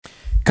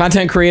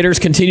Content creators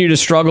continue to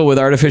struggle with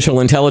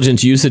artificial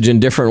intelligence usage in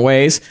different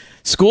ways.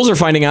 Schools are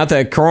finding out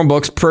that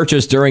Chromebooks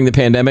purchased during the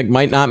pandemic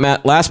might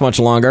not last much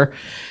longer.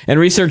 And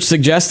research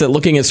suggests that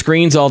looking at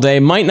screens all day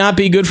might not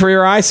be good for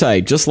your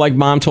eyesight, just like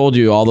Mom told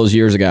you all those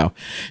years ago.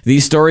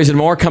 These stories and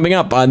more coming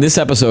up on this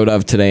episode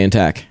of Today in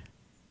Tech.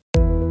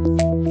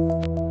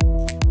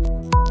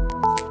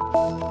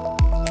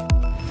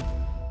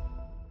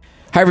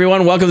 Hi,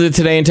 everyone. Welcome to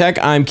Today in Tech.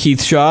 I'm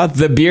Keith Shaw.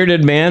 The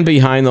bearded man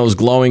behind those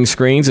glowing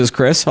screens is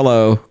Chris.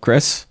 Hello,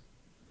 Chris.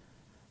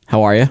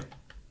 How are you?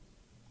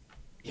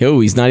 Yo,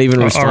 he's not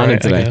even responding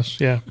today. I guess.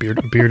 Yeah,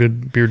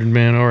 bearded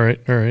man. All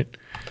right.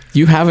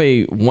 You have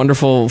a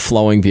wonderful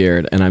flowing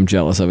beard, and I'm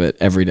jealous of it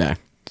every day.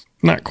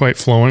 Not quite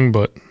flowing,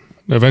 but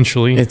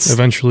eventually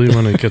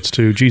when it gets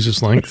to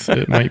Jesus length,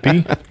 it might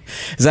be.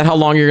 Is that how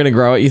long you're going to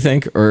grow it, you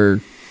think?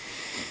 Or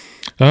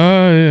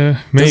yeah,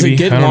 maybe. Does it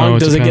get long?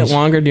 Does it get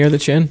longer near the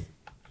chin?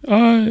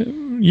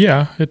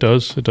 Yeah, it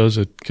does.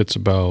 It gets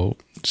about,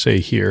 say,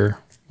 here.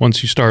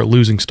 Once you start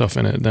losing stuff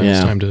in it, then it's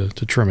time to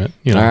trim it.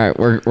 You know? All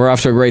right, we're off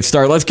to a great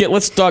start.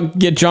 Let's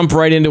jump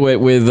right into it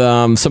with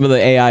some of the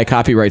AI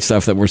copyright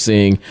stuff that we're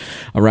seeing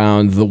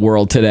around the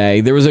world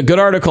today. There was a good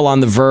article on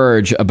The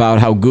Verge about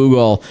how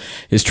Google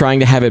is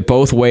trying to have it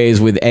both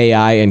ways with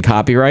AI and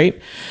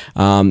copyright.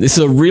 This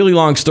is a really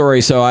long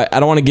story, so I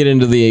don't want to get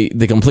into the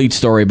complete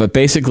story, but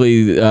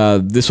basically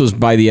this was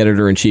by the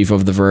editor-in-chief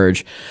of The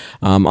Verge.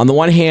 On the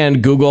one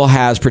hand, Google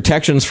has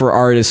protections for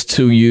artists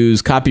who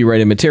use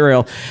copyrighted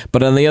material,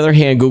 but on the other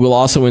hand, Google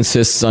also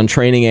insists on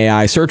training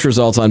AI search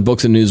results on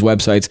books and news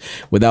websites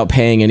without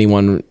paying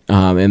anyone,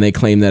 and they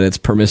claim that it's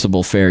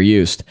permissible fair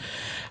use.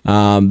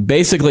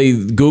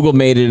 Basically, Google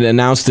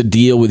announced a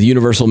deal with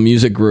Universal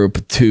Music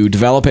Group to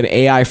develop an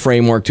AI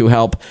framework to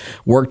help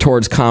work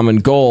towards common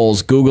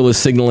goals. Google is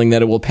signaling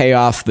that it will pay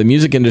off the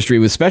music industry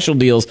with special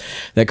deals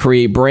that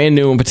create brand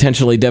new and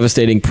potentially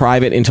devastating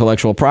private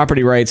intellectual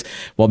property rights,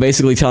 while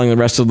basically telling the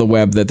rest of the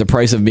web that the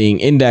price of being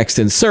indexed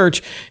in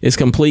search is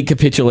complete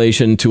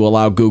capitulation to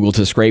allow Google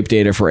to scrape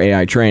data for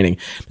AI training.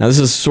 Now, this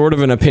is sort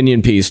of an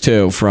opinion piece,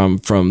 too, from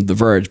The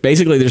Verge.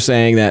 Basically, they're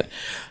saying that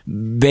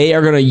they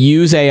are going to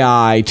use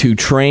AI to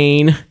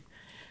train,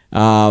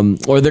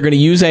 or they're going to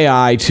use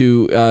AI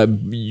to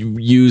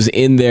use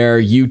in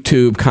their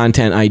YouTube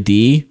Content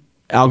ID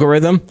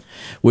algorithm,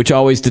 which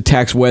always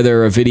detects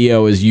whether a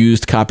video is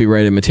used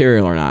copyrighted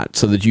material or not,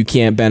 so that you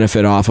can't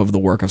benefit off of the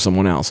work of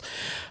someone else.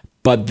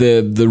 But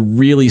the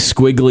really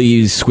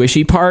squiggly,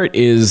 squishy part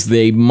is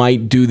they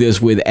might do this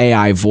with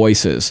AI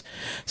voices,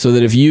 so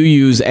that if you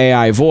use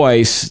AI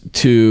voice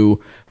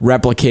to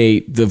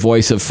replicate the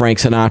voice of Frank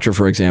Sinatra,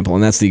 for example,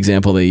 and that's the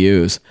example they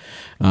use,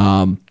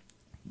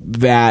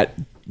 that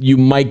you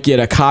might get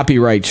a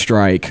copyright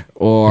strike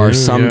or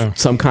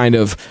some kind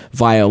of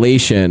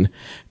violation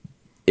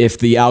if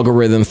the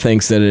algorithm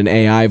thinks that an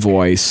AI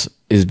voice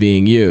is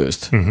being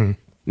used. Mm-hmm.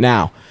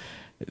 Now,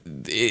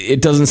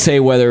 it doesn't say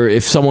whether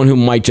if someone who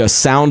might just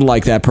sound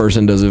like that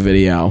person does a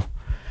video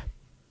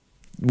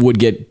would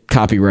get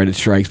copyrighted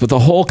strikes, but the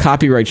whole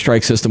copyright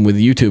strike system with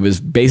YouTube is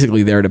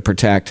basically there to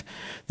protect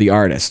the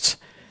artists.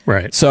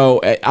 Right. So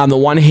on the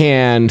one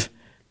hand,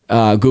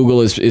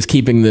 Google is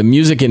keeping the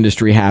music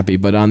industry happy,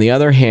 but on the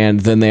other hand,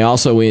 then they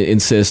also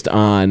insist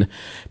on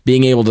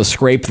being able to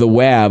scrape the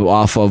web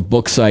off of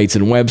book sites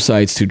and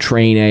websites to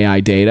train AI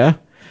data,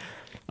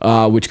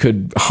 which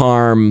could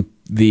harm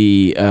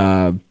the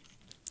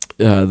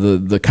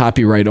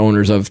copyright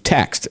owners of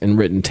text and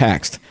written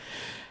text.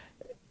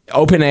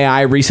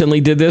 OpenAI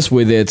recently did this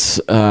with its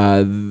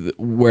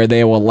where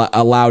they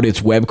allowed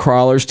its web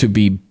crawlers to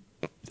be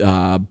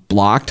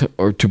blocked,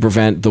 or to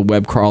prevent the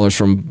web crawlers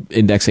from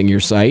indexing your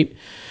site.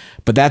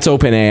 But that's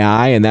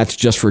OpenAI, and that's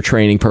just for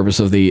training purpose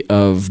of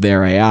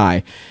their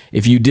AI.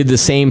 If you did the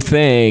same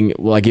thing,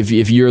 like if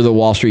you're the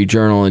Wall Street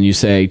Journal and you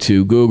say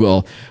to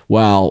Google,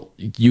 well,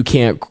 you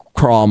can't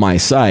crawl my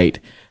site,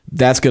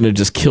 that's going to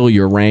just kill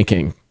your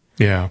ranking.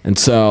 Yeah. And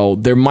so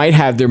there might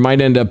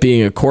end up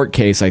being a court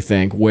case, I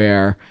think,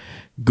 where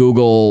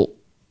Google,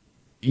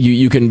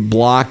 you can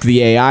block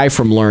the AI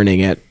from learning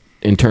it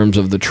in terms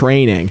of the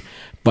training,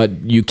 but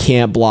you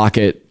can't block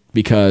it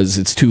because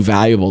it's too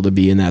valuable to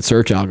be in that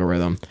search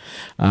algorithm.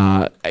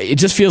 It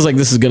just feels like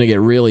this is going to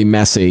get really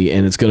messy,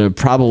 and it's going to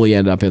probably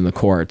end up in the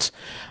courts.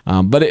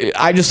 But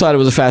I just thought it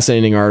was a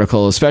fascinating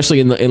article,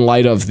 especially in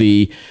light of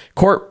the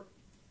court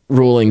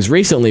rulings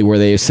recently where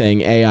they are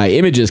saying AI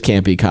images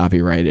can't be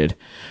copyrighted.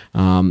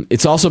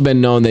 It's also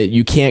been known that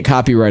you can't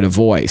copyright a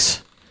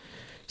voice.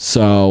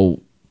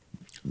 So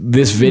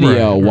this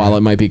video, while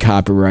it might be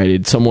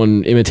copyrighted,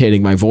 someone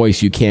imitating my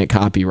voice, you can't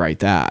copyright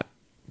that.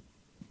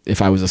 If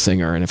I was a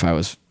singer and if I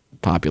was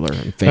popular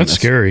and famous. That's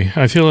scary.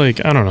 I feel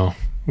like, I don't know,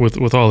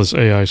 with all this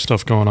AI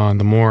stuff going on,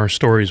 the more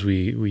stories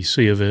we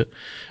see of it,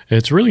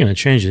 it's really going to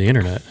change the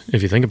internet,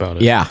 if you think about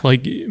it. Yeah.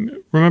 Like,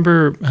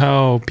 remember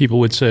how people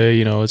would say,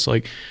 it's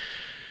like,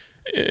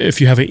 if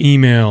you have an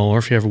email or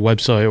if you have a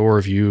website or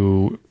if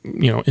you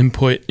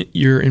input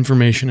your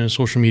information in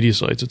social media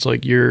sites, it's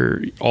like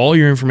all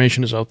your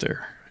information is out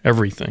there,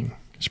 everything.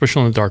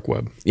 especially on the dark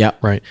web. Yeah.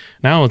 Right.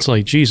 Now it's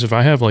like, geez, if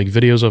I have like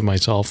videos of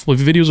myself, like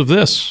videos of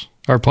this,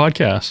 our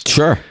podcast.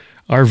 Sure.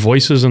 Our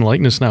voices and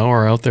likeness now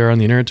are out there on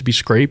the internet to be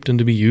scraped and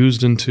to be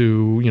used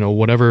into,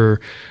 whatever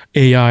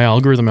AI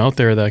algorithm out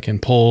there that can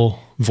pull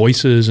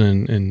voices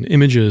and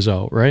images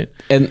out, right?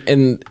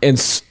 And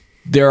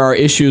there are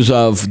issues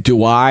of,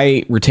 do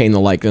I retain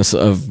the likeness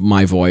of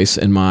my voice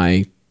and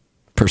my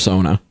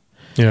persona?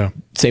 Yeah.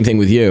 Same thing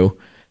with you.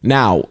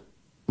 Now,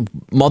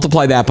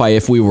 multiply that by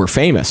if we were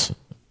famous,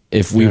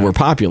 if we were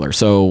popular.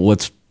 So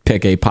let's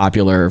pick a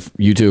popular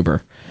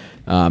YouTuber.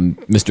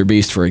 Mr.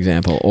 Beast, for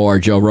example, or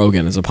Joe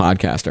Rogan as a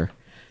podcaster.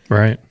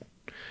 Right.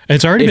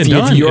 It's already been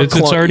done. They've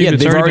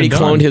already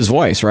cloned his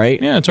voice,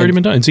 right? Yeah, it's already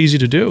been done. It's easy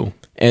to do.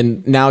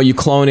 And now you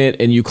clone it,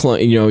 and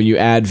you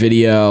add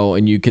video,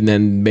 and you can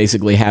then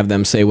basically have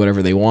them say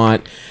whatever they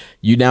want.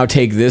 You now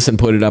take this and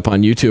put it up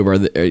on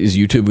YouTube. Is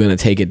YouTube going to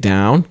take it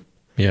down?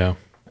 Yeah.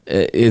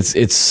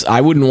 It's.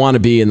 I wouldn't want to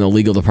be in the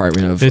legal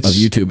department of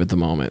YouTube at the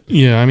moment.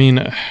 Yeah, I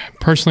mean,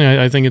 personally,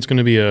 I think it's going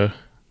to be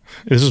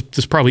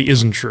this probably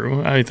isn't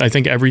true. I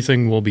think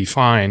everything will be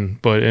fine,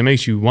 but it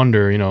makes you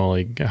wonder,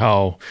 like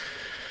how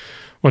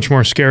much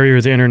more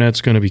scarier the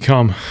internet's going to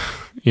become,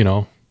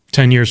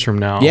 10 years from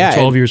now,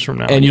 12 years from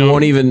now. And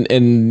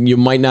you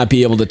might not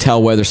be able to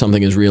tell whether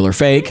something is real or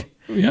fake.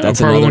 Yeah, that's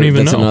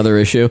another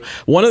issue.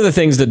 One of the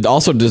things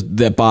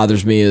that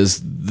bothers me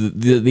is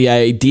the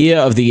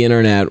idea of the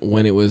internet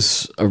when it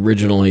was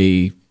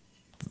originally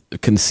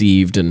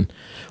conceived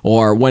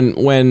or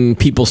when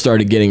people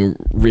started getting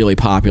really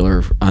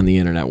popular on the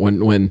internet,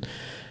 when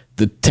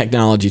the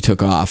technology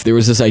took off, there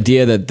was this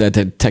idea that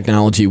the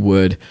technology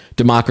would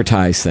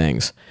democratize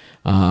things.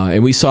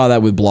 And we saw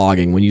that with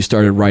blogging. When you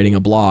started writing a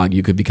blog,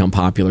 you could become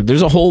popular.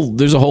 There's a whole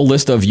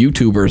list of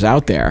YouTubers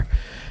out there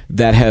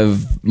that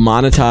have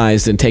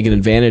monetized and taken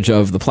advantage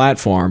of the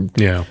platform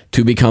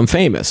to become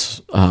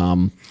famous.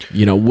 Would if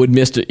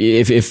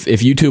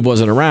YouTube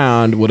wasn't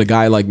around, would a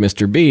guy like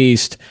Mr.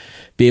 Beast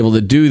be able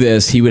to do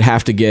this? He would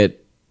have to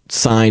get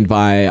signed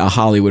by a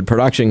Hollywood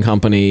production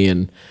company,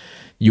 and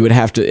you would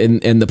have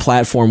to, and the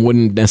platform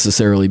wouldn't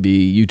necessarily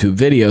be YouTube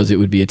videos. It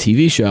would be a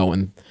TV show.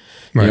 And,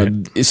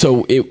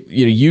 so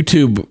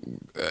YouTube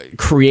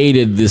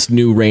created this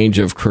new range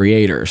of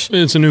creators.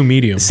 It's a new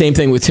medium. Same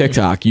thing with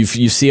TikTok. You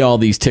see all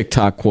these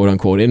TikTok quote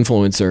unquote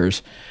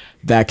influencers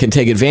that can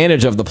take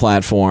advantage of the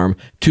platform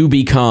to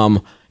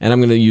become, and I'm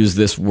going to use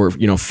this word,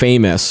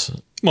 famous.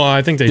 Well,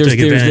 I think take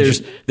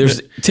advantage.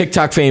 There's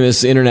TikTok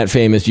famous, internet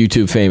famous,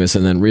 YouTube famous,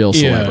 and then real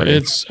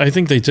celebrity. I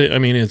think they take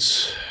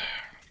advantage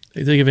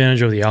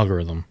of the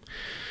algorithm.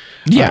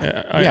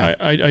 Yeah,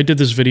 I did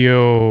this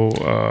video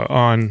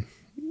on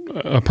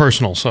a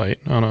personal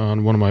site,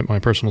 on one of my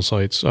personal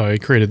sites. I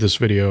created this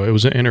video. It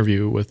was an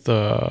interview with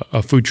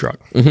a food truck.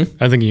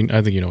 Mm-hmm. I think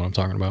you know what I'm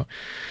talking about.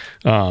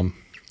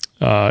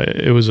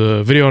 It was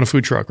a video on a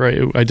food truck,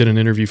 right? I did an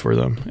interview for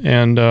them,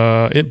 and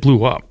it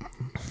blew up.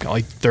 Got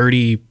like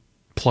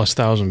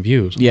 30,000+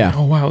 views. Yeah. Like,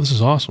 oh wow, this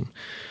is awesome.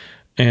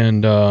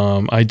 And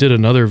I did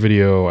another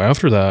video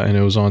after that, and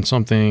it was on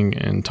something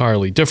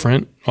entirely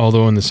different,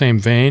 although in the same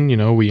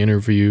vein. We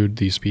interviewed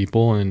these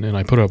people, and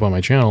I put it up on my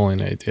channel,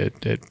 and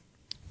it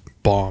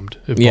bombed.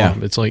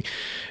 It's like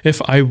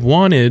if I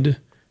wanted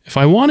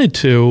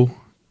to,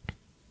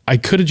 I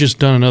could have just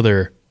done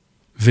another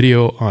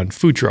video on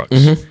food trucks,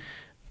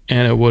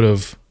 and it would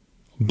have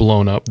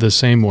blown up the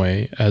same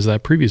way as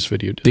that previous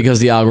video did.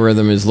 Because the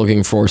algorithm is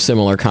looking for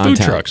similar content.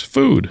 Food trucks,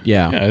 food.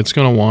 Yeah, it's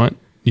going to want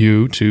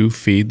you to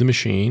feed the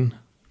machine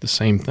the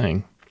same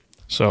thing.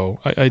 So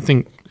I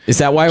think is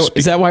that why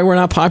we're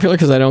not popular?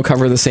 Because I don't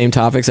cover the same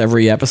topics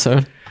every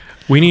episode.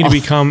 We need to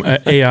become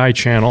an AI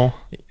channel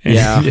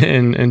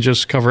and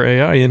just cover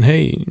AI. And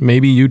hey,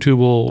 maybe YouTube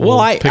will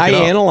pick it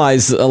up.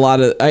 Analyze a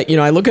lot of,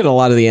 I look at a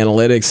lot of the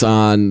analytics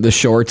on the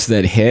shorts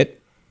that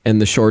hit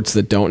and the shorts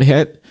that don't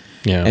hit.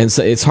 Yeah. And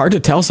so it's hard to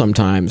tell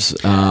sometimes.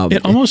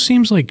 It almost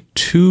seems like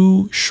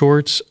 2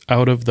 shorts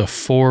out of the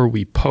 4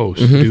 we post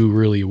do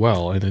really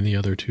well, and then the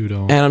other 2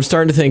 don't. And I'm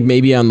starting to think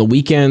maybe on the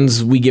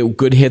weekends, we get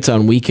good hits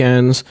on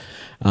weekends.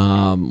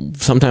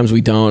 Sometimes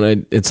we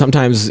don't.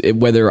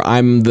 Whether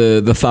I'm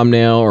the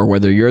thumbnail or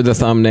whether you're the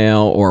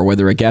thumbnail or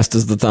whether a guest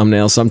is the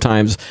thumbnail,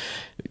 sometimes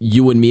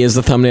you and me as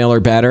the thumbnail are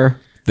better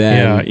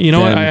than...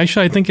 Yeah,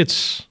 I think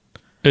it's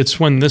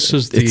when this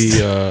is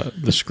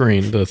the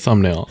screen, the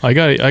thumbnail. I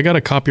got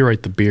to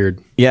copyright the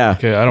beard. Yeah.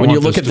 Okay. I don't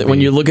when want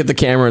when you look at the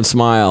camera and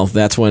smile,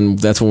 that's when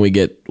we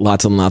get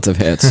lots and lots of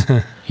hits.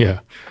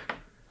 Yeah.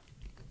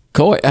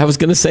 I was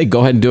gonna say,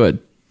 go ahead and do it.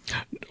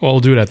 Well, I'll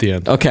do it at the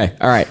end. Okay.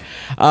 All right.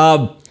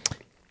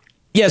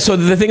 So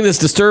the thing that's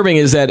disturbing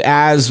is that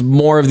as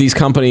more of these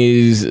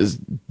companies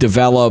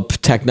develop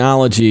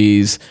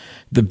technologies,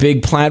 the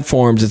big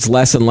platforms, it's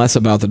less and less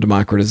about the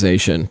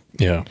democratization.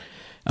 Yeah.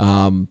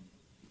 And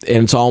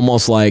it's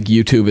almost like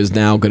YouTube is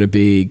now going to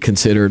be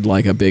considered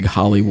like a big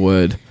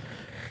Hollywood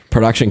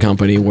production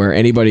company where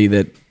anybody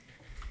that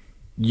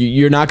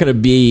you're not going to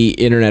be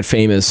internet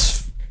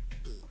famous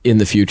in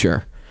the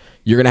future.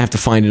 You're going to have to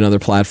find another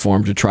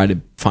platform to try to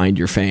find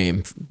your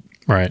fame.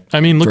 Right. I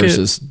mean, look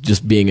versus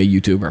just being a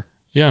YouTuber.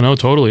 Yeah, no,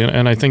 totally.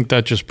 And I think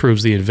that just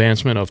proves the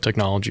advancement of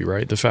technology,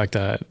 right? The fact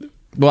that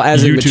well,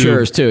 as it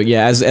matures too.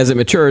 Yeah, as it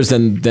matures,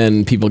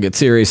 then people get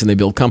serious and they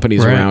build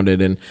companies around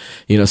it. And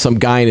some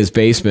guy in his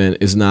basement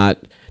is not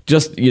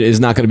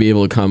going to be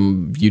able to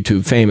become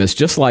YouTube famous.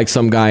 Just like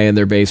some guy in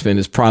their basement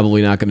is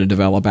probably not going to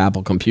develop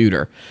Apple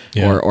Computer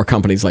or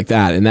companies like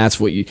that. And that's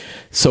what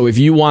So if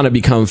you want to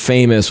become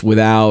famous and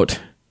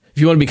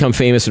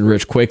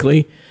rich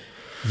quickly,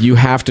 you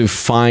have to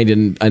find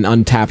an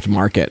untapped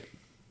market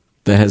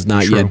that has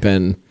not yet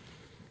been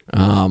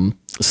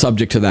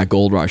subject to that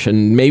gold rush.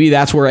 And maybe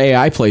that's where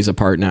AI plays a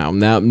part now.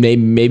 Now,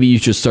 maybe you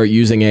should start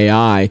using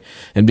AI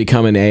and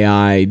become an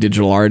AI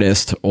digital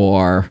artist,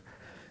 or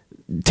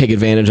take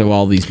advantage of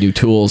all these new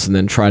tools and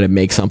then try to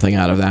make something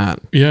out of that.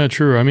 Yeah,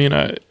 true. I mean,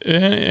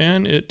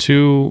 and it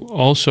too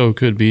also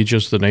could be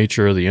just the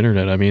nature of the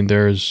internet. I mean,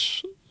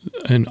 there's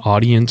an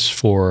audience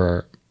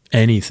for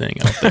anything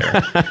out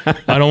there.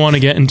 I don't want to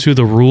get into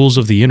the rules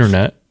of the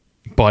internet,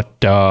 but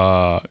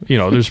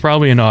there's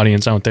probably an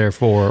audience out there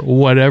for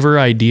whatever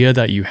idea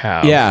that you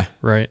have. Yeah.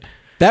 Right.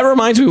 That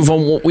reminds me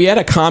of we had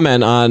a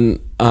comment on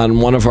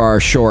one of our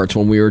shorts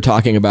when we were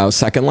talking about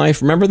Second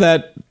Life. Remember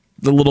that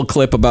the little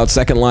clip about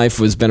Second Life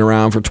has been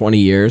around for 20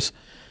 years?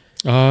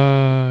 Do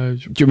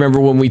you remember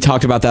when we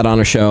talked about that on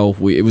a show?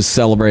 It was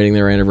celebrating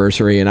their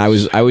anniversary, and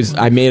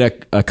I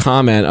made a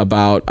comment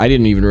about, I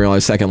didn't even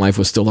realize Second Life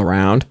was still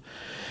around.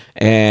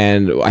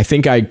 And I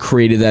think I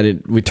created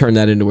that. We turned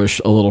that into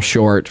a little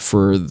short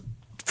for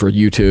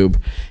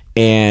YouTube,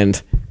 and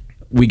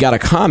we got a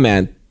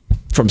comment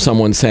from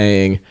someone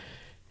saying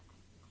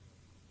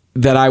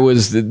that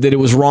it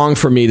was wrong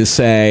for me to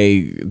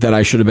say that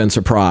I should have been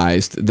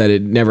surprised that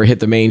it never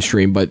hit the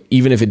mainstream. But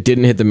even if it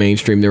didn't hit the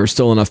mainstream, there were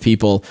still enough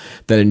people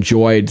that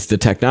enjoyed the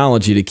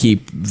technology to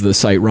keep the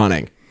site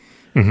running.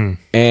 Mm-hmm.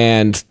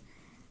 And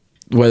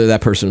whether that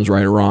person was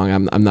right or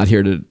wrong, I'm not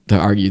here to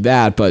argue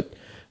that, but.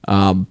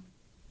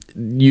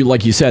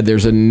 Like you said,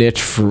 there's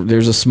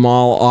a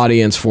small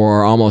audience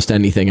for almost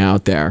anything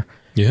out there.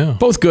 Yeah,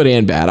 both good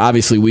and bad.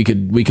 Obviously, we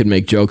could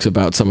make jokes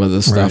about some of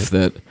the stuff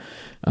that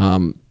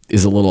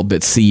is a little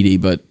bit seedy,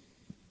 but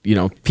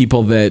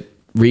people that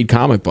read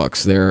comic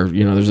books,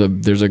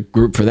 there's a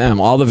group for them.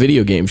 All the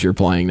video games you're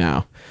playing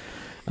now.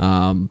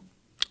 Oh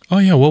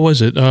yeah, what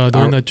was it?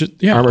 Armored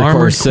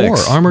Core.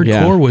 6. Armored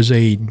Core was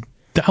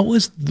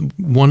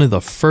one of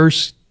the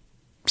first.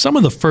 Some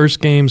of the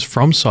first games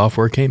From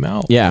Software came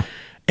out. Yeah.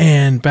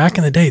 And back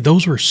in the day,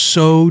 those were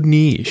so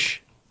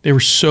niche. They were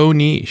so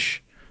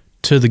niche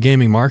to the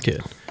gaming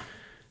market.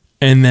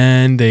 And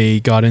then they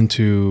got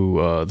into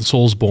the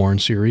Soulsborne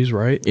series,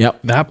 right?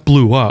 Yep. That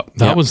blew up.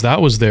 That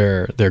was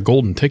their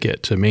golden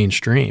ticket to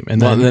mainstream.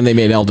 And then they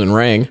made Elden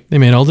Ring.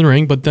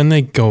 But then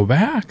they go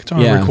back to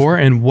Armored Core,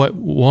 and what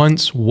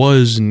once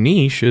was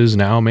niche is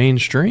now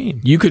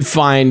mainstream. You could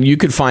find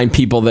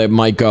people that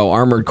might go,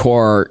 Armored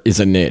Core is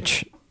a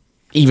niche.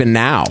 Even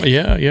now.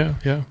 Yeah.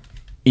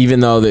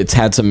 Even though it's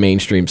had some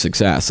mainstream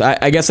success.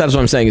 I guess that's what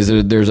I'm saying, is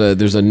there's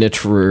a niche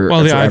for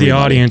the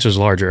audience is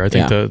larger. I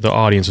think the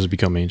audience has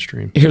become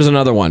mainstream. Here's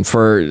another one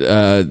for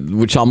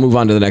which I'll move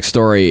on to the next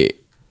story.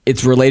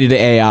 It's related to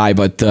AI,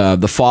 but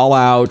the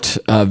Fallout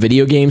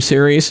video game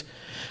series,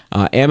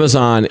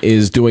 Amazon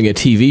is doing a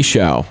TV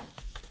show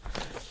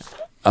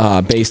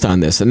based on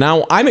this. And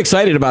now I'm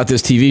excited about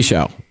this TV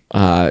show.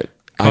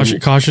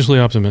 Cautiously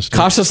optimistic.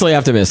 Cautiously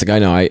optimistic. I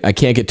know. I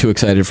can't get too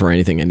excited for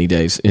anything any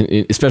days,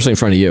 especially in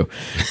front of you.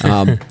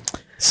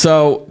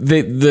 So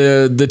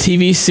the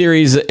TV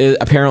series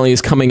apparently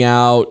is coming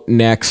out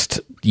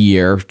next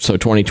year, so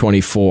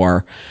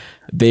 2024.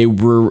 They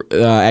were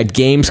at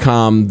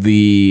Gamescom.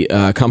 The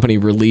company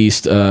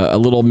released a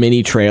little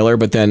mini trailer,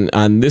 but then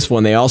on this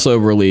one they also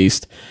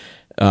released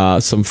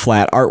some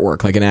flat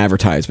artwork, like an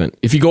advertisement.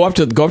 If you go up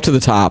to the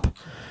top,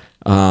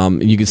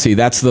 you can see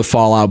that's the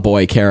Fallout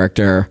Boy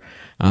character.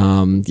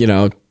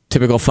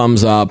 Typical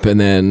thumbs up, and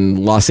then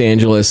Los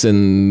Angeles,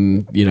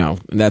 and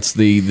that's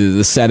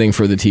the setting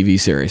for the TV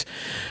series.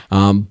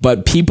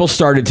 But people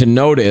started to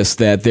notice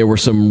that there were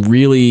some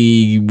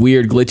really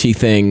weird, glitchy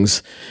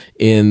things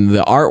in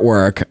the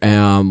artwork.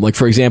 Like,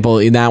 for example,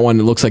 in that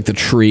one, it looks like the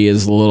tree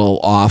is a little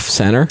off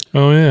center.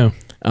 Oh yeah.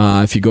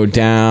 If you go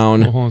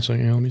down, hold on a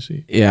second, let me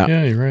see.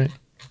 Yeah, you're right.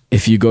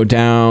 If you go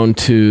down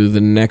to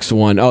the next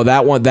one,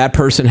 that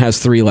person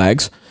has 3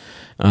 legs.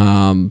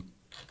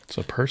 It's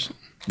a person.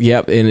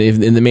 Yep, and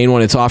in the main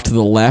one, it's off to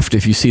the left.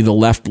 If you see the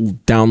left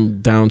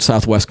down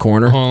southwest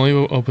corner. Hold on, let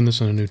me open this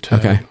in a new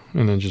tab. Okay.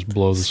 And then just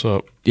blow this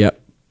up. Yep.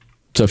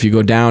 So if you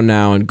go down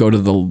now and go to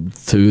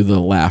the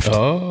left.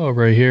 Oh,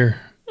 right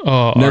here.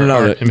 Oh,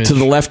 no, to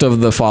the left of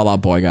the Fallout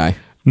Boy guy.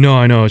 No,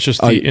 I know. It's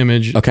just the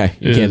image. Okay,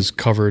 is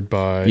covered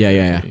by.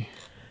 Yeah.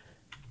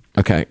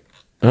 Okay.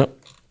 Oh,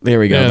 there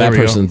we go. Yeah, that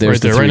person. There's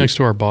right there, right next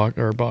to our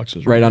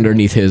boxes. Right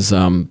underneath his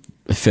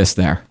fist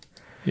there.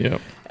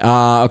 Yep.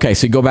 Okay,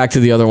 so you go back to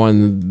the other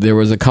one. There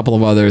was a couple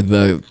of other.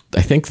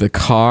 I think the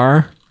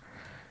car.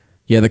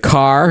 Yeah, the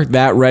car.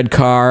 That red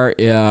car.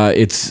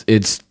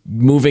 It's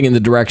moving in the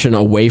direction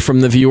away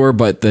from the viewer,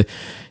 but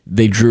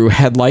they drew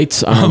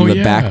headlights on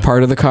the back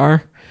part of the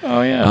car.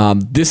 Oh yeah.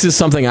 This is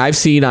something I've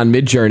seen on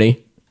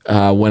Midjourney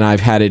when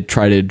I've had it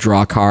try to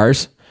draw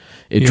cars.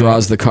 It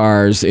draws the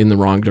cars in the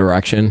wrong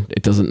direction.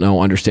 It doesn't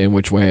understand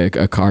which way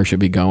a car should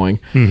be going.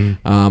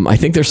 I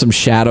think there's some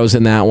shadows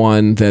in that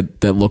one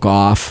that look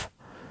off.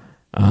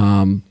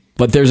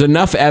 But there's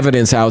enough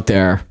evidence out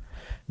there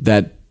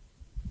that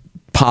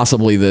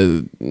possibly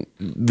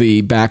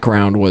the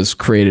background was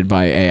created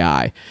by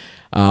AI.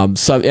 And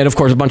of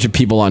course, a bunch of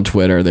people on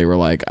Twitter, they were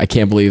like, I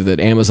can't believe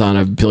that Amazon,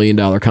 a $1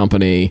 billion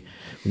company,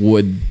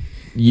 would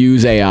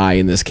use AI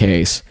in this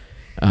case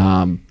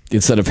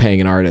instead of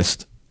paying an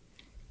artist.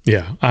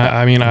 Yeah,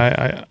 I mean,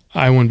 I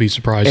wouldn't be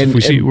surprised if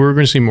we're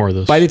going to see more of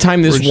this. By the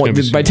time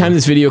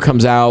this video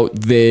comes out,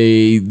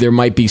 there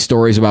might be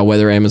stories about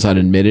whether Amazon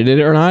admitted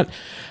it or not.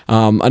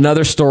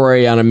 Another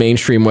story on a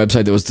mainstream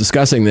website that was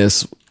discussing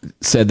this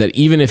said that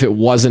even if it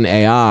wasn't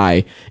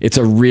AI, it's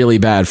a really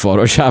bad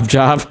Photoshop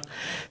job.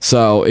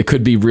 So it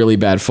could be really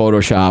bad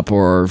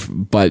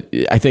Photoshop, but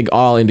I think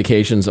all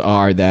indications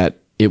are that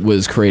it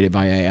was created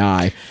by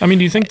AI. I mean,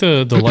 do you think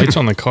the lights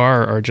on the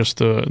car are just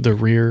the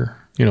rear,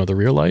 the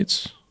rear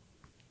lights?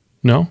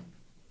 No?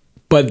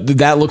 But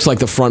that looks like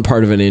the front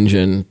part of an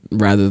engine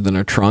rather than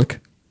a trunk.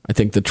 I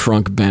think the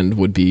trunk bend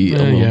would be a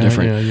little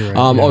different. Yeah, you're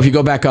right, if you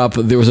go back up,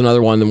 there was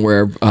another one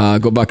where,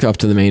 go back up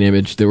to the main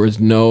image, there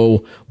was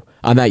no,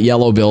 on that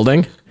yellow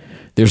building,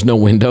 there's no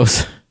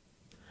windows.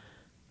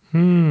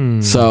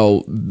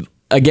 So,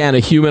 again, a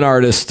human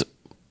artist.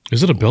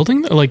 Is it a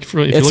building? Like,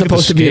 it's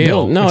supposed to be a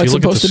building. No, it's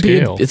supposed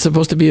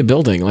to be a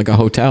building, like a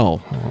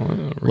hotel.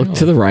 Oh, really? Look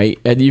to the right,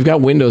 and you've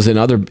got windows in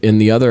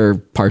the other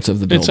parts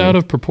of the building. It's out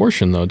of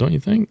proportion, though, don't you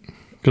think?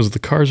 Because the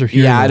cars are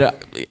here. Yeah,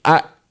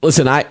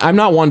 listen, I'm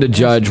not one to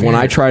judge. When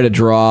I try to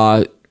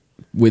draw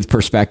with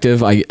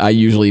perspective, I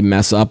usually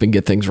mess up and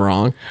get things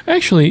wrong.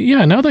 Actually,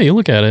 yeah, now that you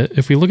look at it,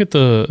 if we look at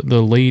the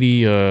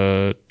lady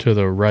to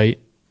the right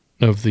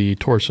of the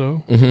torso,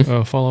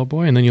 Fall Out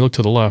Boy, and then you look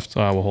to the left,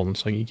 well, hold on a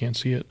second, you can't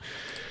see it.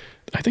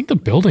 I think the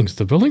buildings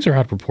are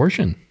out of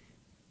proportion.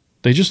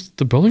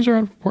 The buildings are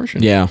out of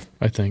proportion. Yeah.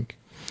 I think.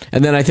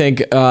 And then I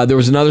think there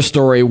was another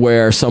story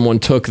where someone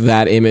took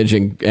that image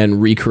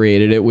and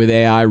recreated it with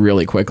AI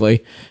really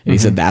quickly. And he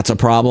said, that's a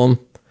problem.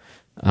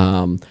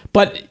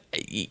 But,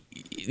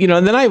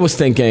 and then I was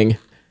thinking,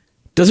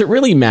 does it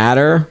really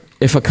matter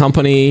if a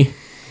company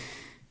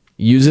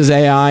uses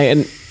AI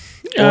or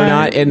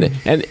not? And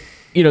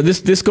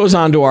this goes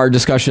on to our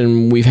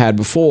discussion we've had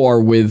before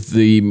with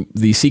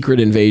the Secret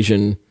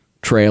Invasion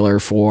trailer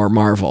for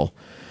Marvel,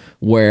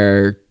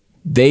 where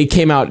they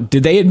came out.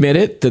 Did they admit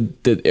it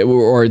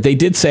or they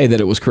did say that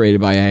it was created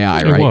by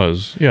AI? Right? It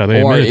was. Yeah, they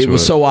admitted to it. It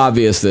was so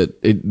obvious that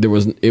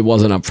it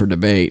wasn't up for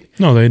debate.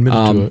 No, they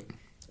admitted to it.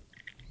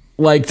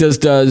 Like,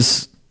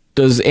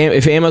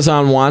 if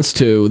Amazon wants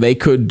to, they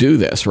could do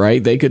this,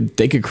 right? They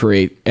could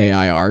create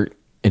AI art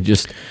and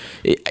just.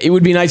 It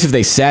would be nice if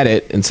they said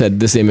it and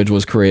said this image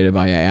was created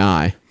by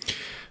AI.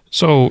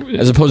 So,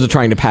 as opposed to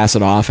trying to pass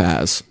it off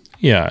as.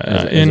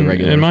 Yeah,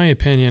 in my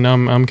opinion,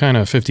 I'm kind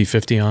of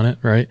 50-50 on it,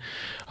 right?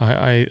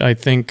 I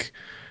think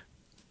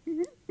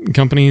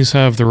companies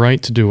have the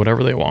right to do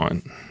whatever they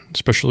want,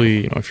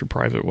 especially if you're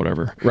private,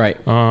 whatever. Right.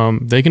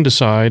 They can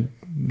decide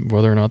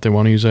whether or not they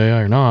want to use AI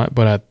or not,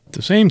 but at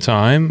the same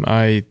time,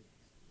 I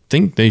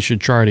think they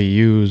should try to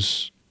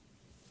use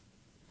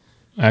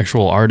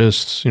actual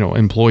artists,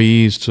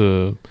 employees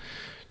to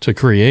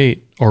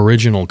create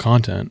original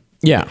content.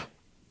 Yeah.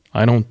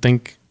 I don't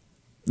think.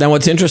 Now,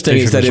 what's interesting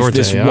is that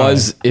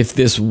if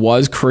this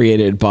was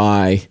created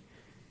by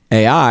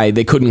AI,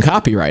 they couldn't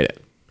copyright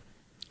it.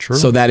 True.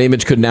 So that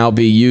image could now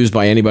be used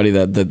by anybody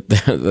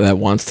that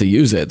wants to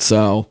use it.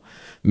 So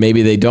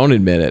maybe they don't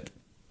admit it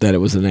that it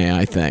was an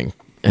AI thing,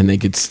 and they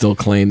could still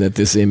claim that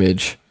this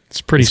image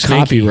is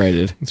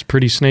copyrighted. It's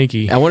pretty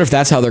snaky. I wonder if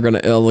that's how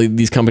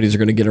these companies are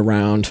going to get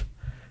around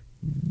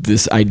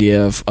this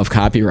idea of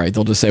copyright.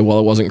 They'll just say, well,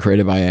 it wasn't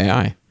created by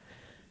AI.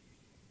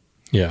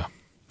 Yeah.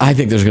 I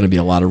think there's going to be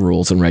a lot of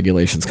rules and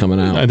regulations coming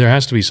out. There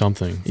has to be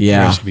something. Yeah.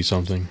 There has to be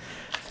something.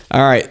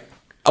 All right.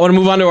 I want to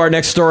move on to our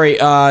next story.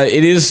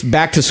 It is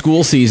back to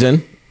school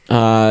season.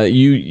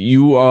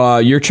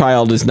 Your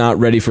child is not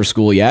ready for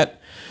school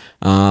yet,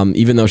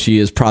 even though she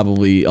is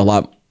probably a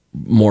lot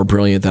more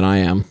brilliant than I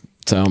am.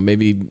 So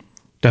maybe...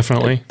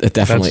 Definitely.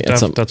 Definitely.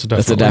 That's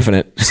a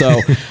definite. So...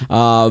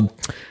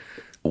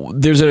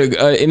 there's an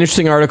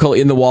interesting article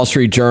in the Wall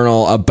Street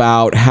Journal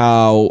about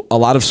how a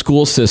lot of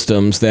school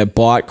systems that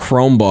bought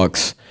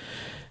Chromebooks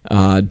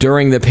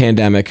during the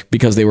pandemic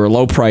because they were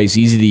low price,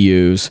 easy to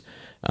use,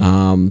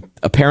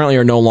 apparently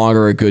are no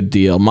longer a good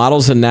deal.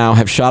 Models now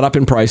have shot up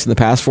in price in the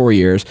past 4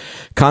 years.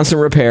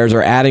 Constant repairs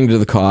are adding to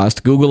the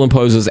cost. Google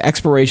imposes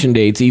expiration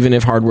dates even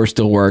if hardware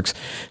still works.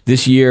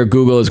 This year,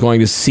 Google is going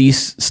to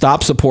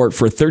stop support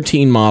for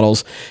 13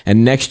 models,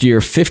 and next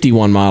year,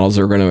 51 models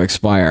are going to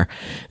expire.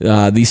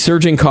 These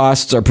surging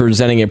costs are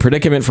presenting a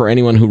predicament for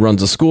anyone who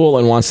runs a school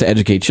and wants to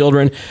educate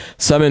children.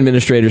 Some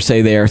administrators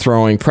say they are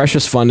throwing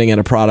precious funding at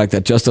a product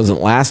that just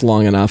doesn't last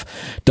long enough.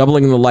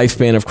 Doubling the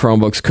lifespan of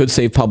Chromebooks could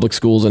save public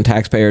schools and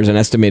taxpayers an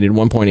estimated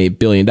 $1.8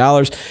 billion,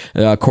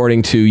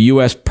 according to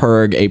U.S.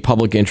 PIRG, a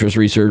public interest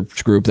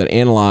research group that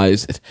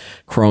analyzed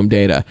Chrome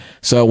data.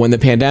 So when the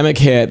pandemic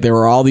hit, there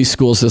were all these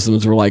school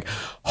systems that were like,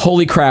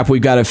 holy crap,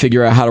 we've got to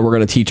figure out how we're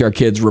going to teach our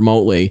kids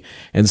remotely.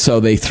 And so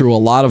they threw a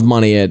lot of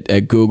money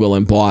at Google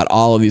and bought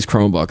all of these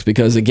Chromebooks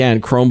because, again,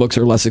 Chromebooks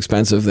are less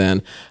expensive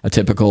than a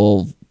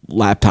typical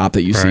laptop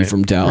that you see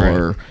from Dell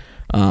or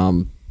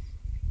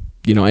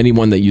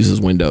anyone that uses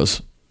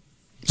Windows.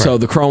 So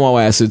the Chrome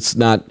OS, it's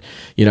not,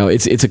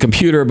 it's a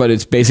computer, but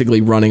it's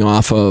basically running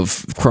off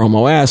of Chrome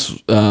OS,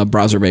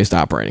 browser-based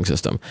operating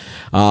system.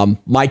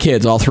 My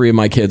kids, all three of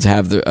my kids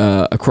have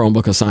a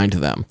Chromebook assigned to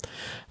them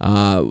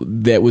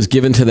that was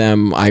given to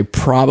them, I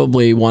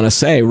probably want to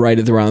say, right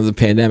at around the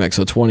pandemic.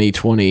 So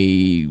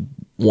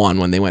 2021,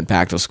 when they went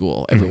back to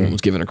school, everyone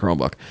was given a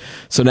Chromebook.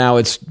 So now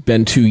it's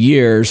been 2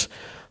 years.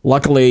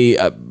 Luckily,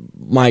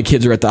 my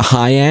kids are at the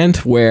high end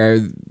where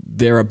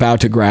they're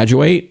about to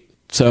graduate.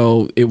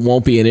 So it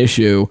won't be an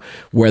issue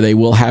where they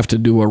will have to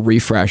do a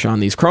refresh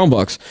on these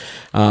Chromebooks.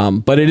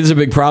 But it is a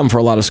big problem for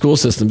a lot of school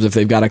systems if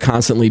they've got to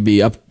constantly be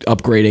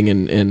upgrading.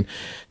 And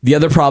the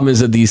other problem is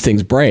that these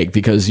things break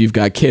because you've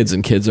got kids,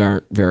 and kids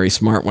aren't very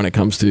smart when it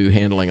comes to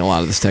handling a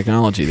lot of this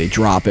technology. They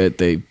drop it,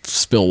 they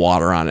spill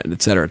water on it,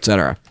 et cetera, et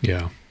cetera.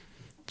 Yeah.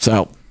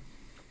 So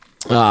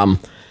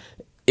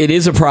it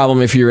is a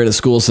problem if you're in a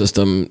school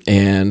system.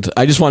 And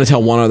I just want to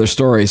tell one other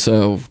story.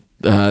 So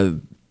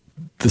the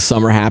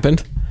summer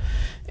happened.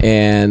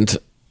 And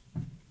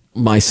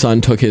my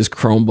son took his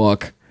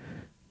Chromebook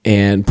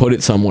and put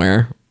it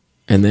somewhere.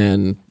 And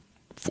then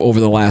over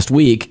the last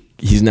week,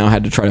 he's now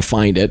had to try to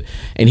find it.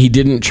 And he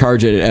didn't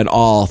charge it at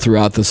all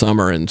throughout the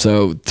summer. And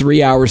so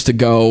 3 hours to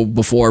go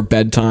before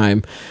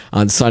bedtime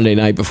on Sunday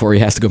night before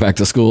he has to go back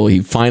to school, he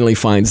finally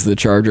finds the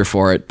charger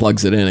for it,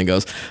 plugs it in, and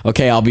goes,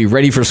 okay, I'll be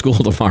ready for school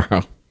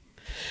tomorrow.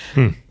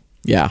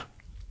 Yeah.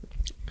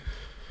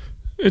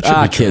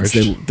 Kids,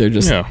 they're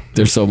just,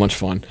 they're so much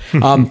fun.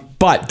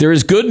 But there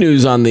is good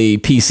news on the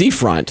PC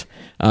front,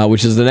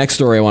 which is the next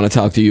story I want to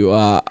talk to you.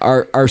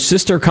 Our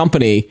sister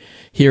company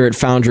here at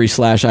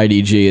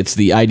Foundry/IDG, it's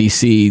the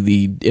IDC,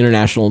 the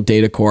International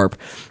Data Corp.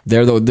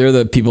 They're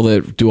the people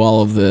that do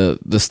all of the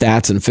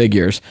stats and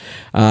figures.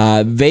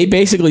 They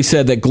basically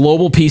said that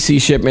global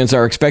PC shipments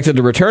are expected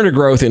to return to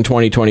growth in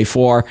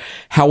 2024.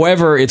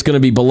 However, it's going to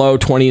be below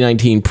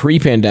 2019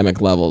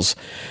 pre-pandemic levels.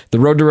 The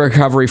road to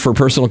recovery for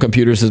personal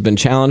computers has been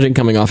challenging,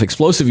 coming off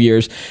explosive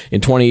years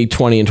in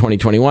 2020 and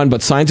 2021,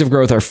 but signs of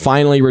growth are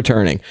finally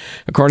returning.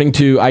 According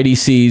to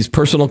IDC's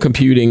personal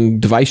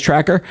computing device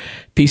tracker,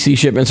 PC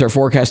shipments are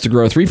forecast to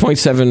grow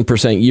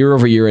 3.7% year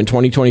over year in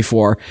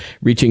 2024,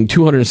 reaching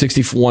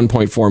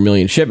 261.4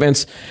 million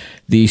shipments.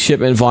 The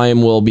shipment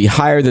volume will be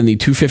higher than the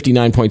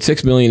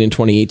 259.6 million in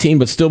 2018,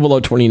 but still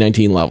below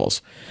 2019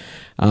 levels.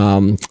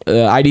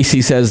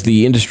 IDC says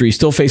the industry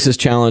still faces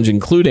challenge,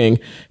 including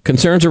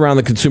concerns around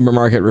the consumer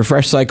market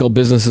refresh cycle,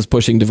 businesses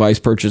pushing device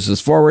purchases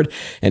forward,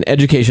 and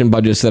education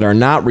budgets that are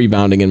not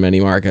rebounding in many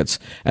markets.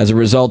 As a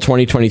result,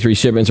 2023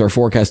 shipments are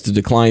forecast to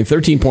decline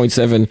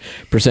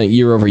 13.7%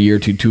 year over year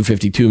to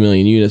 252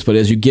 million units. But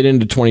as you get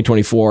into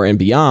 2024 and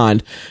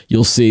beyond,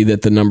 you'll see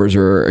that the numbers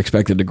are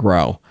expected to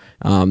grow.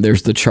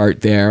 There's the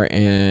chart there,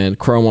 and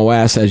Chrome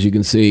OS, as you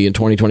can see, in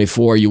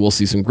 2024, you will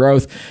see some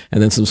growth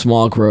and then some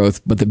small growth,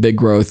 but the big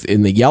growth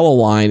in the yellow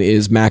line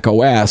is Mac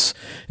OS,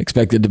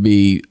 expected to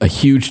be a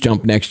huge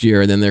jump next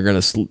year, and then they're going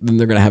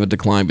to have a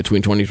decline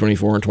between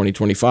 2024 and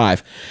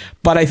 2025.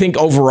 But I think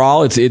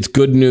overall, it's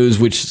good news,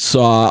 which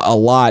saw a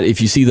lot.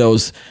 If you see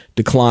those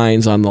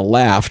declines on the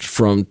left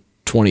from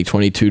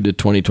 2022 to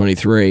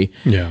 2023,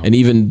 and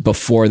even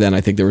before then,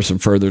 I think there were some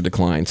further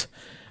declines.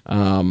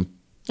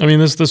 I mean,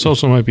 this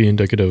also might be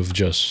indicative of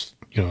just,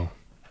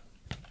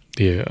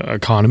 the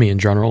economy in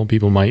general.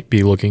 People might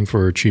be looking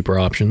for cheaper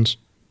options.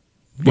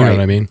 You know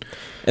what I mean?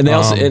 And they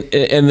also,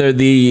 and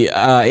the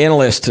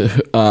analyst at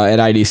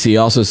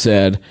IDC also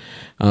said,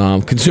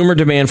 consumer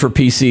demand for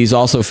PCs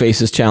also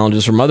faces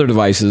challenges from other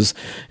devices,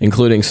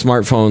 including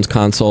smartphones,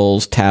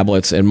 consoles,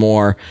 tablets, and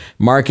more,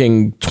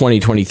 marking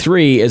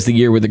 2023 as the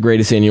year with the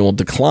greatest annual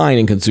decline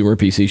in consumer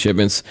PC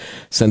shipments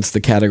since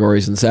the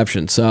category's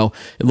inception. So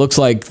it looks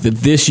like that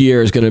this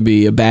year is going to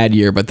be a bad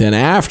year, but then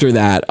after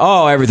that,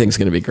 everything's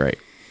going to be great.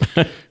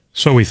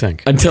 So we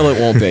think. Until it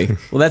won't be.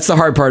 Well, that's the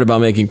hard part about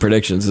making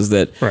predictions is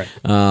that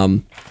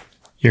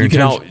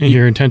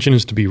your intention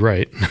is to be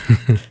right.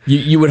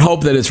 you would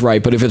hope that it's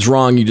right, but if it's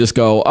wrong, you just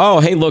go, oh,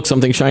 hey, look,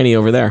 something shiny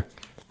over there.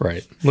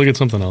 Right. Look at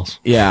something else.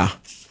 Yeah.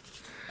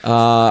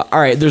 All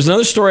right, there's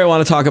another story I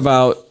want to talk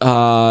about.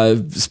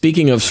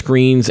 Speaking of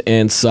screens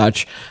and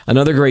such,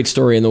 another great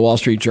story in the Wall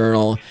Street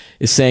Journal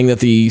is saying that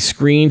the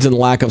screens and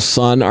lack of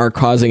sun are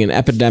causing an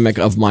epidemic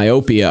of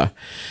myopia.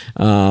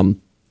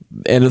 And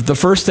the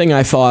first thing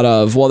I thought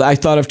of, I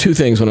thought of two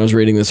things when I was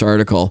reading this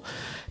article.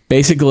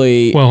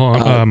 Basically,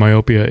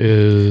 myopia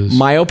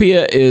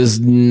is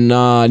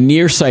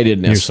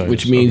nearsightedness,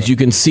 which means you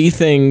can see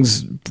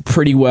things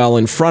pretty well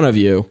in front of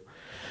you,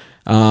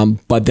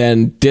 but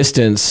then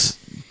distance,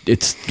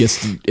 it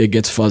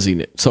gets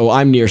fuzzy. So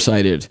I'm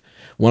nearsighted.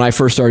 When I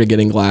first started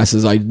getting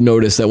glasses, I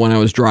noticed that when I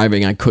was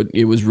driving,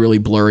 it was really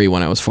blurry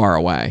when I was far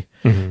away.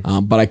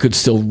 Mm-hmm. But I could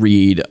still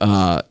read,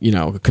 a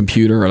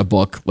computer or a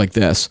book like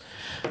this.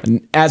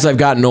 And as I've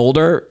gotten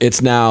older,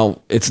 it's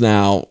now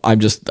I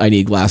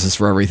need glasses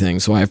for everything.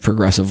 So I have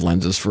progressive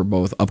lenses for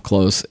both up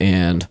close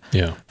and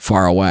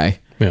far away.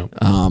 Yeah.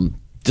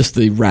 Just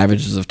the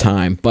ravages of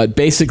time. But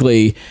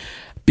basically,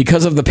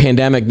 because of the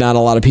pandemic, not a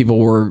lot of people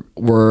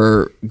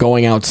were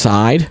going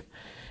outside,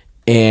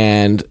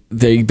 and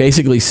they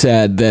basically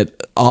said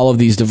that all of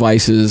these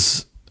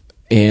devices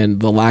and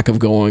the lack of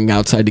going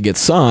outside to get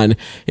sun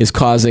is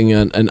causing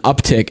an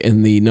uptick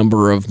in the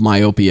number of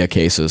myopia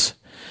cases.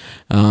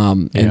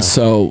 And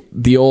so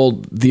the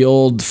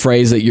old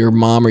phrase that your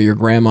mom or your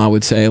grandma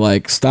would say,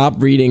 like, stop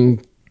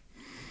reading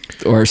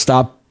or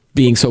stop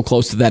being so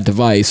close to that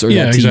device or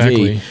that TV.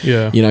 Exactly.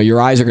 Yeah.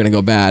 Your eyes are going to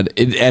go bad.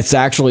 It's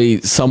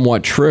actually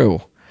somewhat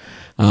true.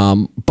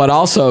 But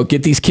also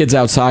get these kids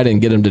outside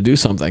and get them to do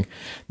something.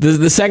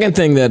 The second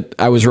thing that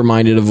I was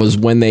reminded of was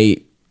when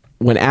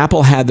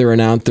Apple had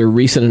their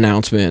recent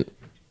announcement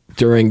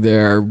during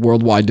their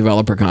Worldwide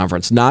Developer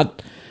Conference,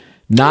 not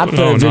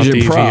the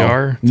Vision Pro.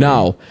 VR?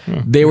 No,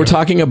 they were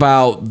talking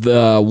about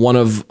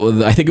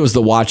I think it was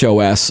the Watch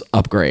OS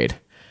upgrade.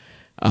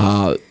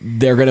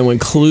 They're going to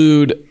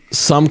include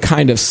some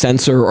kind of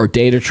sensor or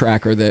data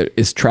tracker that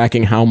is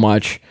tracking how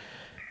much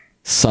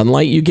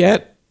sunlight you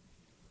get,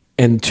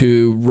 and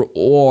to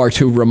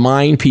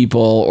remind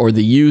people or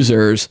the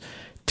users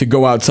to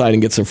go outside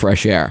and get some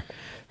fresh air.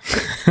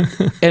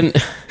 And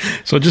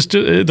so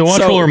the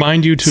watch will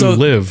remind you to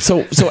live.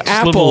 So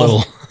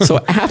Apple,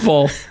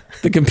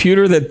 the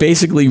computer that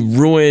basically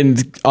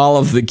ruined all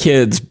of the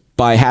kids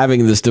by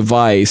having this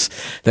device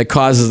that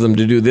causes them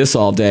to do this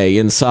all day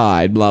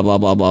inside, blah, blah,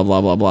 blah, blah, blah,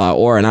 blah, blah,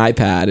 or an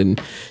iPad.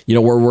 And,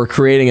 we're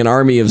creating an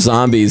army of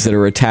zombies that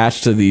are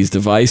attached to these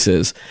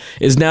devices,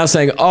 is now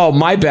saying, oh,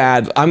 my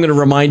bad, I'm going to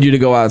remind you to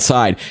go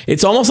outside.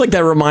 It's almost like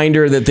that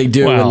reminder that they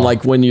do when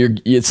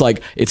it's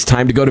like, it's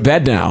time to go to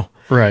bed now.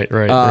 Right.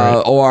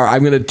 Or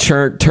I'm going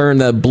to turn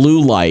the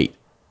blue light,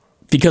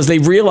 because they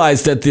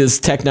realize that this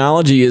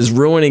technology is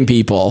ruining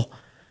people.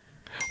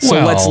 So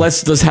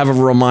let's just have a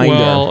reminder.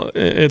 Well,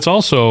 it's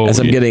also as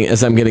I'm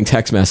getting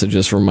text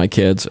messages from my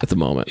kids at the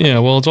moment. Yeah,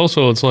 well,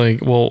 it's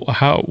like, well,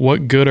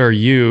 what good are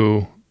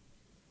you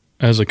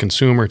as a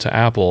consumer to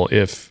Apple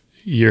if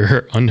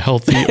you're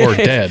unhealthy or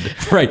dead?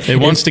 Right.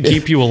 It wants to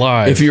keep you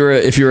alive. If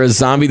you're a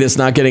zombie that's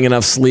not getting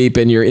enough sleep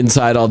and you're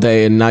inside all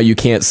day and now you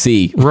can't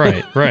see.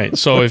 Right.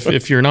 So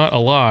if you're not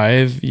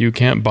alive, you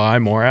can't buy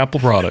more Apple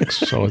products.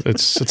 So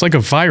it's like a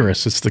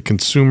virus. It's the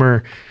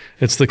consumer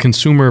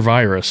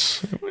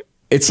virus.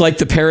 It's like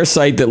the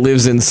parasite that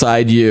lives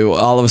inside you,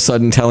 all of a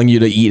sudden telling you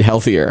to eat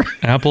healthier.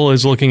 Apple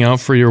is looking out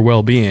for your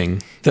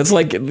well-being. That's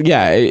like,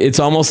 it's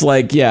almost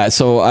like,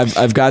 so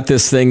I've got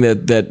this thing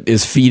that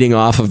is feeding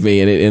off of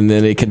me, and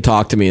then it can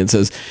talk to me and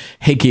says,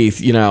 hey,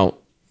 Keith,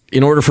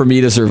 in order for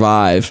me to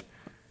survive,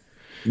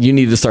 you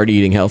need to start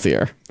eating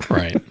healthier.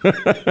 Right.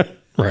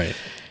 Right.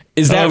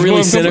 Is that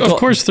really cynical? Of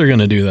course they're going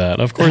to do that.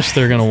 Of course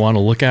they're going to want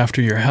to look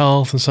after your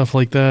health and stuff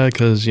like that,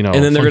 because and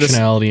then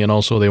functionality, and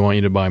also they want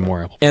you to buy more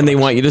Apple products. And they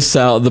want you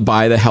to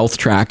buy the health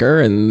tracker,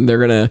 and they're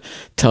going to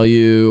tell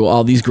you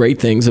all these great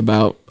things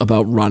about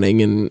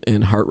running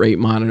and heart rate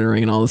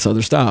monitoring and all this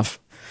other stuff.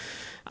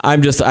 I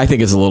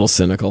think it's a little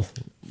cynical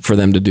for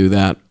them to do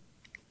that.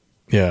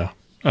 Yeah,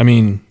 I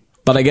mean,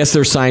 but I guess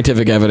there's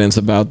scientific evidence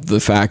about the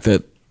fact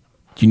that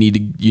you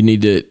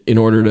need to in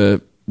order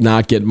to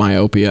not get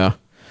myopia.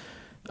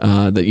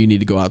 That you need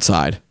to go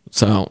outside.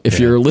 So if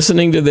you're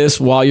listening to this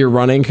while you're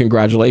running,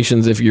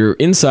 congratulations. If you're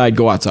inside,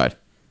 go outside.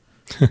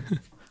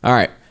 All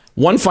right.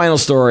 One final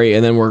story,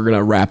 and then we're going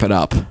to wrap it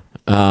up.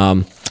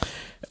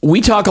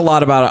 We talk a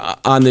lot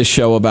on this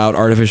show about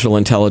artificial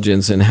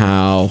intelligence and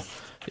how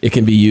it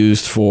can be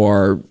used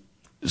for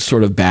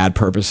sort of bad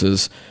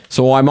purposes.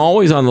 So I'm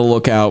always on the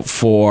lookout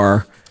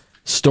for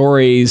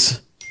stories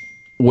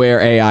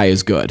where AI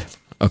is good.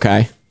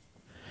 Okay.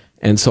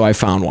 And so I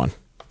found one.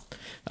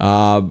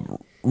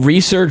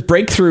 Research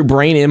breakthrough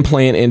brain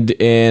implant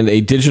and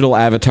a digital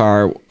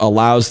avatar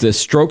allows this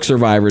stroke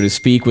survivor to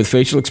speak with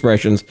facial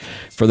expressions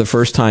for the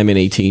first time in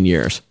 18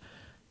 years.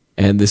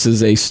 And this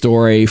is a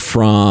story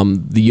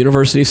from the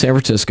University of San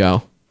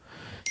Francisco.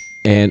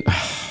 And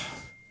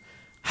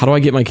how do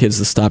I get my kids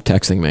to stop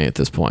texting me at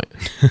this point?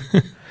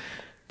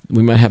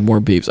 We might have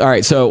more beeps. All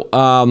right. So,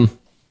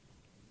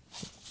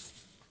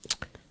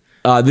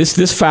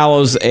 This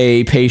follows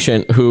a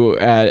patient who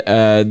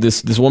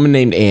this woman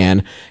named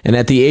Anne, and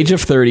at the age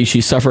of 30,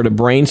 she suffered a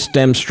brain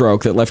stem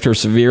stroke that left her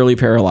severely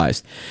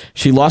paralyzed.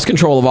 She lost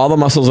control of all the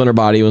muscles in her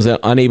body and was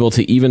unable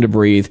to even to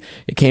breathe.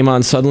 It came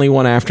on suddenly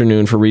one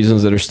afternoon for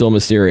reasons that are still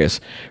mysterious.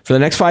 For the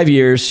next 5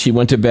 years, she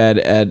went to bed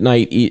at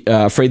night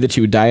afraid that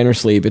she would die in her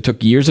sleep. It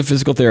took years of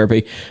physical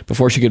therapy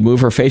before she could move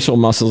her facial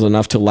muscles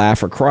enough to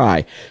laugh or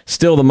cry.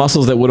 Still, the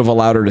muscles that would have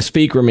allowed her to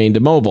speak remained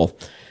immobile.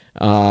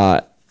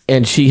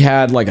 And she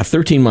had like a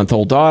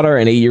 13-month-old daughter,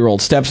 an 8-year-old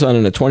stepson,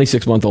 and a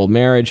 26-month-old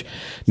marriage.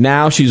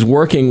 Now she's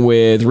working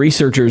with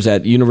researchers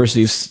at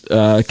University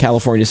of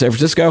California, San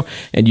Francisco,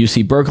 and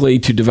UC Berkeley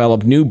to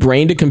develop new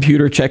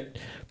brain-computer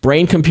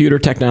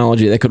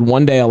technology that could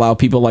one day allow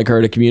people like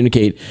her to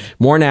communicate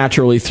more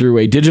naturally through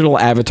a digital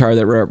avatar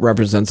that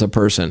represents a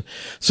person.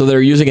 So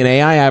they're using an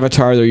AI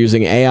avatar. They're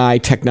using AI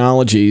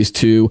technologies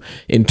to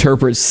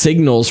interpret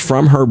signals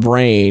from her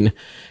brain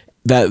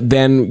that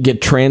then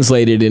get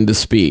translated into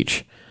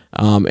speech.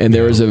 And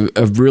there is a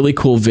really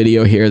cool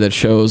video here that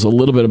shows a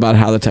little bit about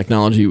how the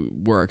technology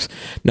works.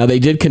 Now, they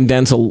did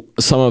condense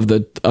some of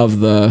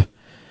the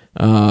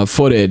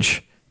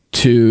footage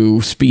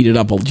to speed it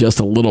up just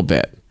a little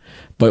bit.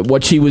 But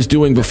what she was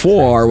doing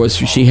before was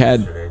she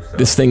had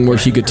this thing where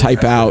she could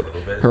type out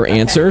her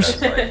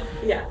answers,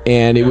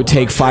 and it would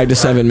take 5 to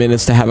 7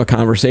 minutes to have a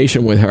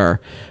conversation with her.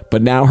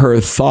 But now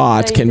her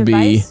thoughts can be... The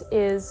device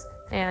is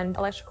an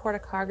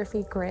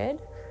electrocorticography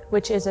grid,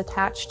 which is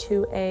attached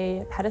to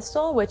a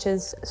pedestal, which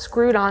is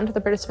screwed onto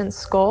the participant's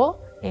skull,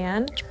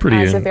 and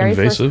as the very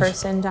invasive. first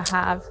person to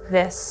have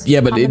this. Yeah,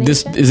 but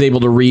this is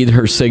able to read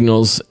her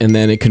signals, and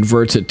then it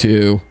converts it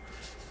to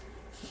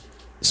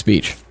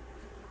speech.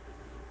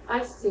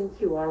 I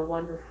think you are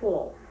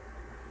wonderful.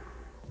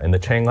 In the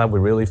Chang Lab, we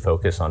really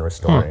focus on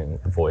restoring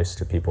voice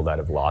to people that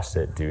have lost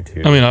it due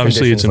to. I mean,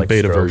 obviously it's in like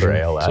beta stroke version. or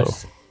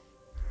ALS. So.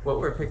 What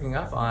we're picking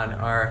up on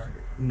are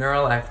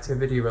neural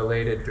activity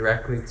related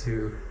directly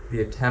to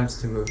the attempts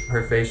to move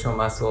her facial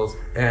muscles,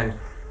 and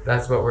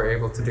that's what we're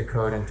able to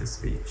decode into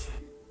speech.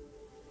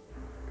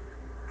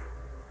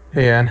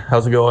 Hey Anne,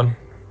 how's it going?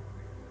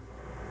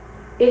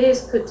 It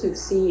is good to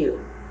see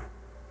you.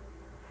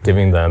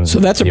 Giving them So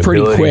that's a the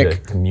pretty ability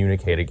quick- to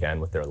communicate again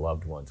with their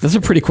loved ones. That's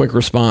a pretty quick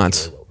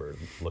response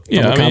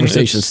Yeah, from a I mean,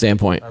 conversation it's-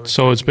 standpoint.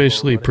 So it's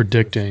basically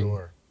predicting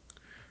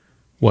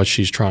what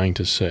she's trying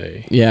to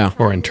say. Yeah.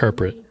 Or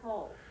interpret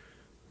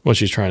what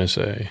she's trying to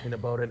say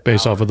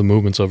based off of the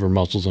movements of her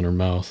muscles in her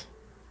mouth,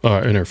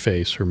 in her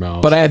face, her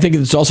mouth. But I think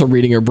it's also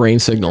reading her brain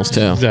signals,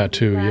 too. That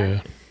too,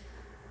 yeah.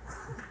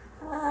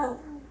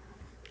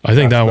 I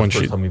think that one,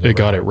 it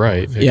got it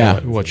right. It Yeah.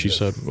 got what she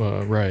said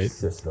right.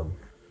 System.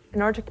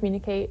 In order to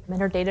communicate in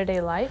her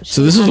day-to-day life.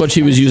 So this is what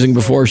she was using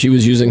before. She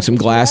was using some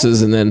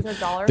glasses, and then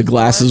the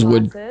glasses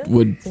would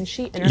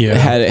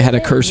had a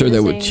cursor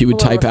that she would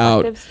type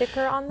out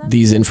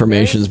these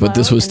informations, but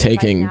this was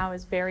taking... Yeah.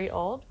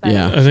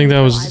 I think that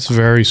was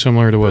very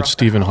similar to what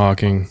Stephen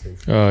Hawking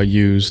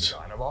used.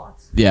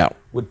 Yeah.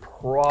 Would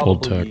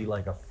Old tech. probably be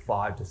like a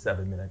 5 to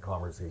 7 minute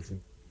conversation.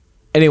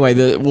 Anyway,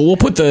 we'll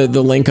put the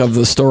link of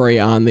the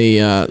story on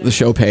the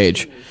show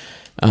page,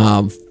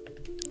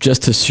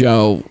 just to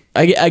show.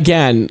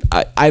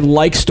 I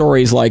like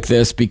stories like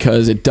this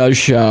because it does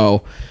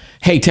show,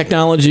 hey,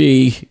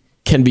 technology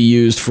can be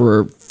used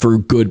for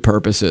good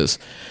purposes.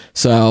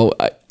 So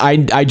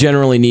I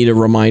generally need a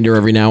reminder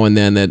every now and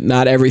then that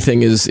not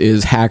everything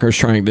is hackers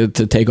trying to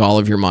take all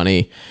of your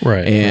money,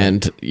 Right.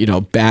 And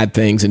bad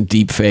things and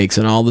deep fakes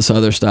and all this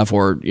other stuff,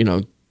 or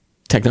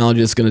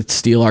technology that's going to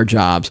steal our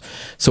jobs.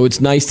 So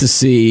it's nice to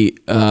see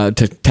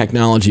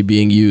technology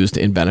being used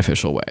in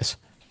beneficial ways.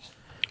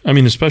 I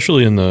mean,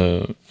 especially in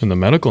the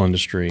medical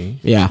industry.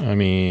 Yeah. I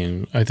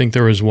mean, I think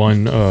there was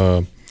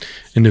one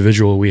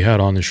individual we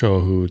had on the show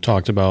who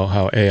talked about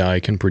how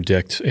AI can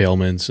predict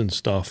ailments and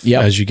stuff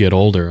as you get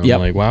older. I'm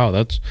like, wow,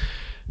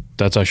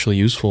 that's actually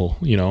useful.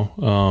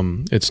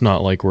 It's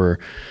not like we're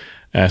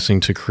asking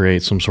to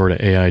create some sort of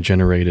AI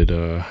generated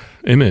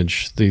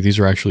image. These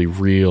are actually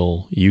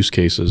real use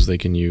cases they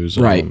can use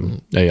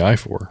AI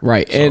for.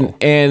 Right. So.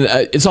 And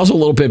it's also a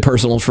little bit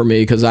personal for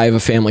me because I have a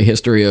family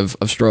history of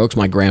strokes.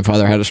 My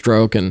grandfather had a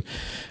stroke, and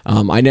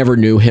I never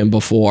knew him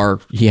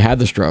before he had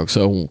the stroke.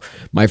 So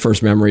my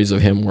first memories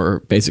of him were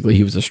basically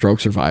he was a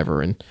stroke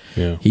survivor, and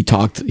he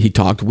talked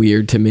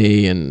weird to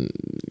me, and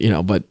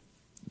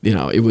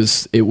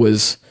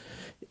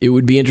it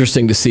would be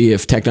interesting to see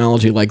if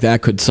technology like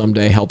that could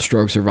someday help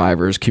stroke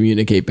survivors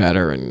communicate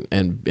better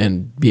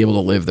and be able to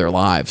live their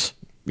lives,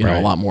 a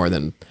lot more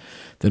than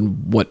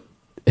what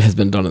has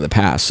been done in the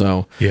past.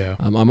 So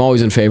I'm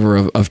always in favor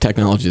of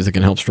technologies that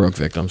can help stroke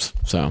victims.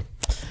 So,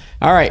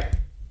 all right,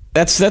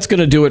 that's going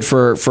to do it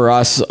for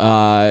us.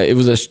 It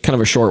was kind of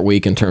a short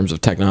week in terms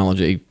of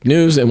technology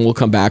news, and we'll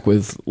come back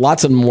with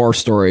lots of more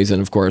stories. And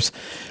of course,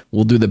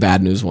 we'll do the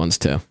bad news ones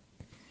too.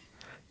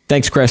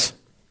 Thanks, Chris.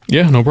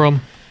 Yeah, no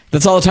problem.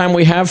 That's all the time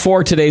we have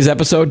for today's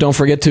episode. Don't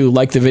forget to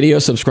like the video,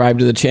 subscribe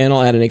to the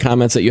channel, add any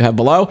comments that you have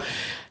below.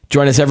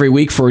 Join us every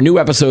week for new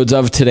episodes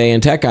of Today in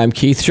Tech. I'm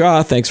Keith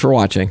Shaw. Thanks for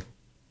watching.